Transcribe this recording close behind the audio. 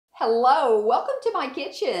Hello, welcome to my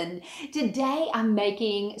kitchen. Today I'm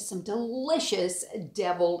making some delicious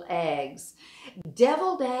deviled eggs.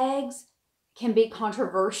 Deviled eggs can be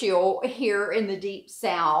controversial here in the Deep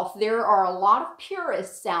South. There are a lot of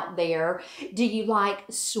purists out there. Do you like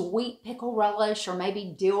sweet pickle relish or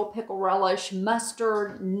maybe dill pickle relish,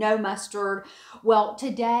 mustard, no mustard? Well,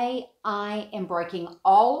 today I am breaking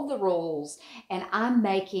all of the rules and I'm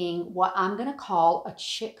making what I'm going to call a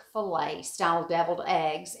Chick-fil-A style deviled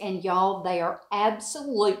eggs. And y'all, they are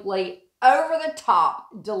absolutely over the top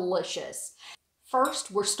delicious.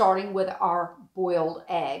 First, we're starting with our boiled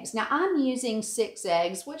eggs. Now, I'm using 6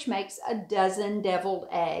 eggs, which makes a dozen deviled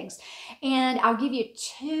eggs. And I'll give you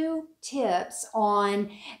 2 tips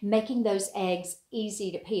on making those eggs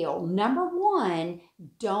easy to peel. Number 1,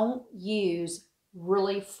 don't use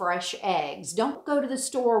really fresh eggs. Don't go to the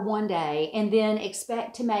store one day and then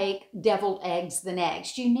expect to make deviled eggs the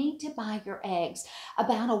next. You need to buy your eggs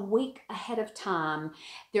about a week ahead of time.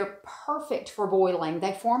 They're perfect for boiling.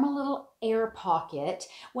 They form a little air pocket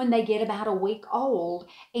when they get about a week old,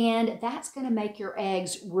 and that's going to make your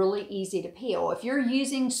eggs really easy to peel. If you're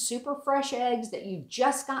using super fresh eggs that you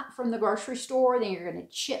just got from the grocery store, then you're going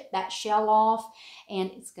to chip that shell off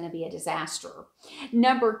and it's going to be a disaster.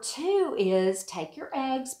 Number 2 is take your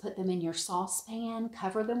eggs, put them in your saucepan,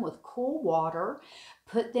 cover them with cool water,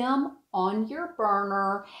 put them on your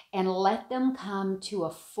burner and let them come to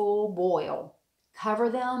a full boil. Cover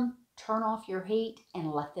them, turn off your heat,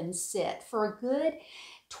 and let them sit for a good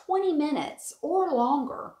 20 minutes or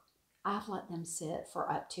longer. I've let them sit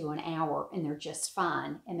for up to an hour and they're just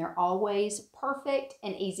fine. And they're always perfect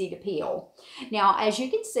and easy to peel. Now, as you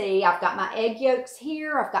can see, I've got my egg yolks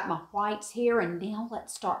here, I've got my whites here, and now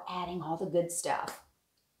let's start adding all the good stuff.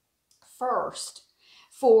 First,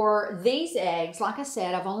 for these eggs, like I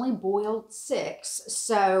said, I've only boiled 6,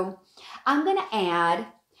 so I'm going to add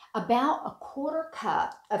about a 1/4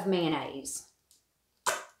 cup of mayonnaise.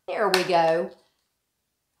 There we go.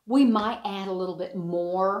 We might add a little bit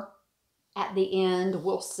more at the end,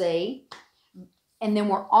 we'll see. And then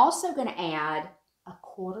we're also going to add a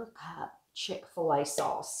 1/4 cup Chick-fil-A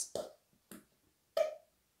sauce.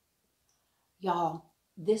 Y'all,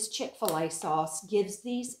 this Chick-fil-A sauce gives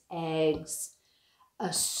these eggs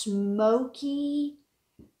a smoky,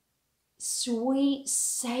 sweet,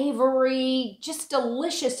 savory, just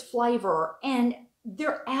delicious flavor. And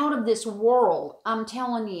they're out of this world. I'm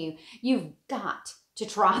telling you, you've got to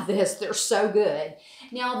try this. They're so good.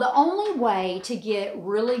 Now, the only way to get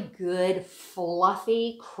really good,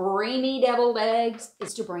 fluffy, creamy deviled eggs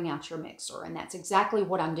is to bring out your mixer. And that's exactly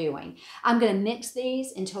what I'm doing. I'm going to mix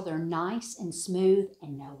these until they're nice and smooth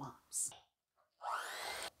and no lumps.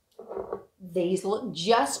 These look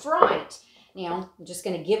just right. Now, I'm just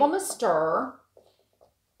going to give them a stir.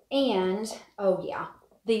 And, oh yeah,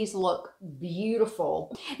 these look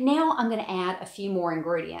beautiful. Now I'm going to add a few more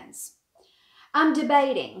ingredients. I'm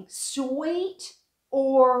debating sweet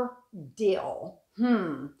or dill.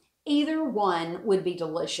 Either one would be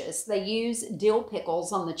delicious. They use dill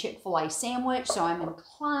pickles on the Chick-fil-A sandwich, so I'm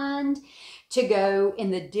inclined to go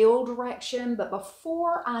in the dill direction. But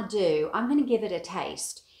before I do, I'm going to give it a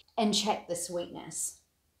taste and check the sweetness.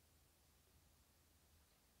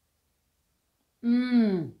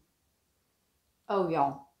 Oh,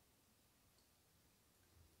 y'all.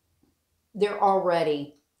 They're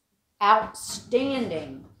already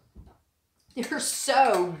outstanding. They're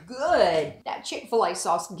so good. That Chick-fil-A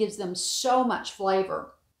sauce gives them so much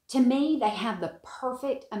flavor. To me, they have the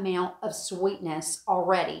perfect amount of sweetness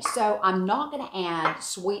already. So I'm not going to add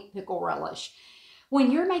sweet pickle relish. When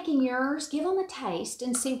you're making yours, give them a taste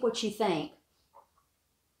and see what you think.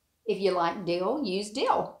 If you like dill, use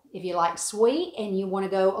dill. If you like sweet and you want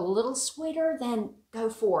to go a little sweeter, then go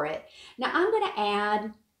for it. Now I'm going to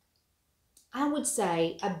add, I would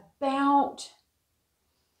say, about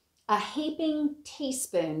a heaping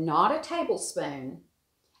teaspoon, not a tablespoon,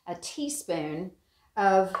 a teaspoon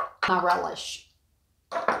of my relish.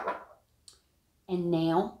 And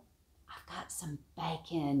now I've got some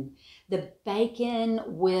bacon. The bacon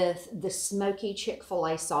with the smoky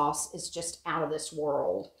Chick-fil-A sauce is just out of this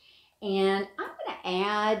world. And I'm going to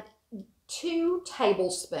add 2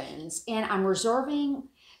 tablespoons, and I'm reserving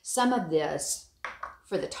some of this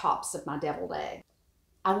for the tops of my deviled egg.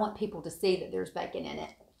 I want people to see that there's bacon in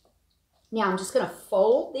it. Now I'm just going to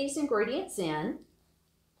fold these ingredients in.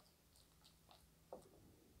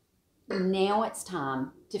 Now it's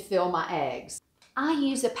time to fill my eggs. I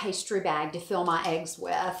use a pastry bag to fill my eggs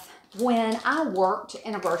with. When I worked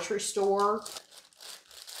in a grocery store,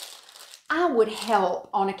 I would help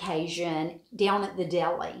on occasion down at the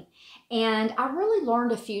deli. And I really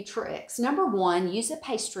learned a few tricks. Number one, use a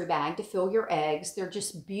pastry bag to fill your eggs. They're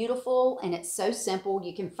just beautiful and it's so simple.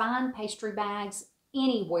 You can find pastry bags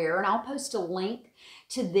anywhere, and I'll post a link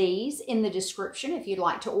to these in the description if you'd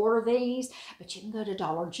like to order these. But you can go to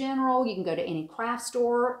Dollar General, you can go to any craft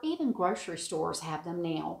store, even grocery stores have them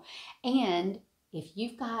now. And if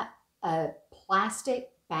you've got a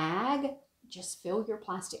plastic bag, just fill your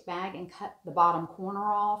plastic bag and cut the bottom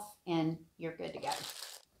corner off and you're good to go.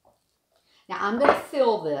 Now I'm going to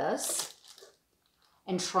fill this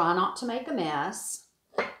and try not to make a mess.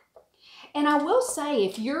 And I will say,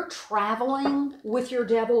 if you're traveling with your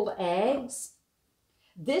deviled eggs,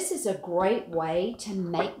 this is a great way to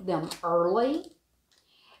make them early.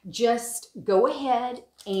 Just go ahead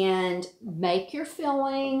and make your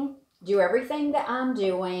filling, do everything that I'm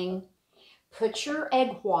doing, put your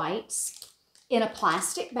egg whites in a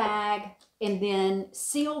plastic bag, and then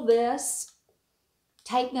seal this,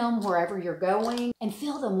 take them wherever you're going, and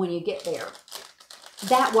fill them when you get there.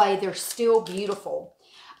 That way they're still beautiful.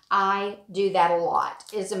 I do that a lot.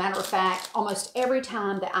 As a matter of fact, almost every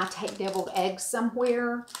time that I take deviled eggs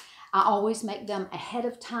somewhere, I always make them ahead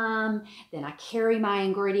of time. Then I carry my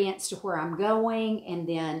ingredients to where I'm going, and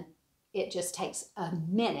then it just takes a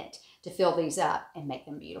minute to fill these up and make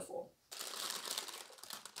them beautiful.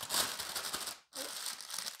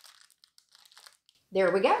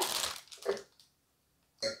 There we go.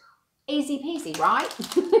 Easy peasy, right?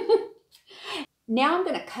 Now I'm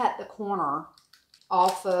going to cut the corner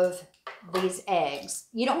off of these eggs.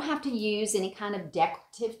 You don't have to use any kind of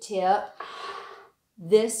decorative tip.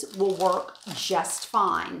 This will work just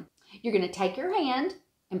fine. You're going to take your hand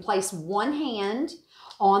and place one hand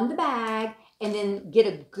on the bag and then get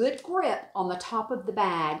a good grip on the top of the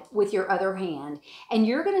bag with your other hand. And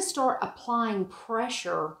you're going to start applying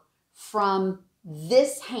pressure from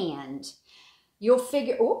this hand. You'll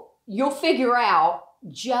figure out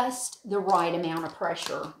just the right amount of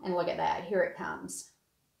pressure. And look at that, here it comes.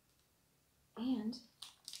 And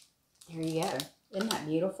there you go. Isn't that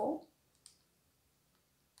beautiful?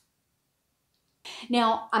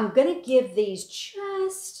 Now, I'm going to give these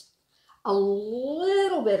just a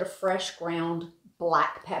little bit of fresh ground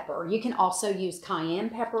black pepper. You can also use cayenne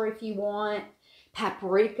pepper if you want.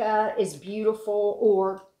 Paprika is beautiful,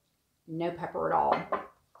 or no pepper at all.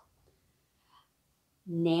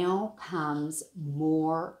 Now comes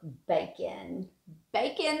more bacon.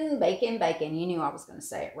 Bacon, bacon, bacon. You knew I was going to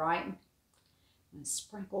say it, right? I'm going to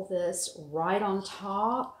sprinkle this right on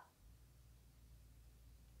top.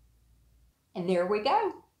 And there we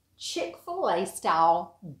go. Chick-fil-A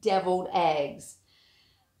style deviled eggs.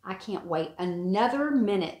 I can't wait another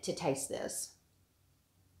minute to taste this.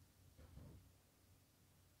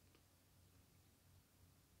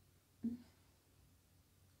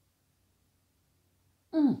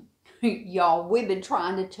 Y'all, we've been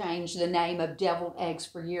trying to change the name of deviled eggs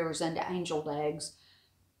for years into angeled eggs.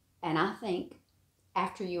 And I think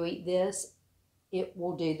after you eat this, it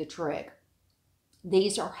will do the trick.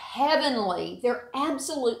 These are heavenly. They're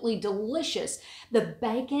absolutely delicious. The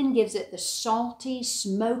bacon gives it the salty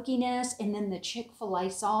smokiness, and then the Chick-fil-A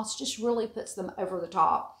sauce just really puts them over the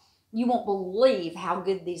top. You won't believe how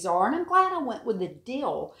good these are. And I'm glad I went with the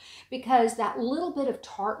dill, because that little bit of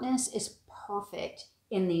tartness is perfect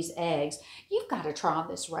in these eggs. You've got to try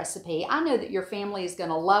this recipe. I know that your family is going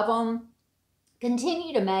to love them.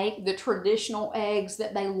 Continue to make the traditional eggs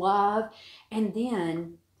that they love, and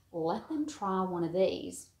then let them try one of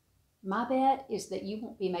these. My bet is that you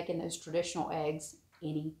won't be making those traditional eggs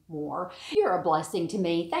anymore. You're a blessing to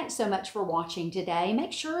me. Thanks so much for watching today.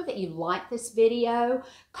 Make sure that you like this video,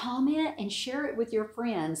 comment, and share it with your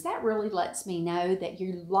friends. That really lets me know that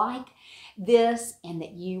you like this and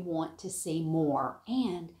that you want to see more.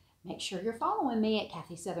 And make sure you're following me at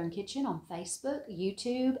Kathy Southern Kitchen on Facebook,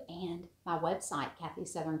 YouTube, and my website,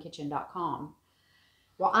 kathysouthern.kitchen.com.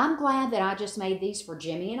 Well, I'm glad that I just made these for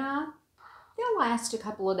Jimmy and I. They'll last a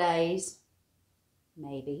couple of days,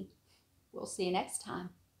 maybe. We'll see you next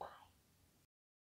time.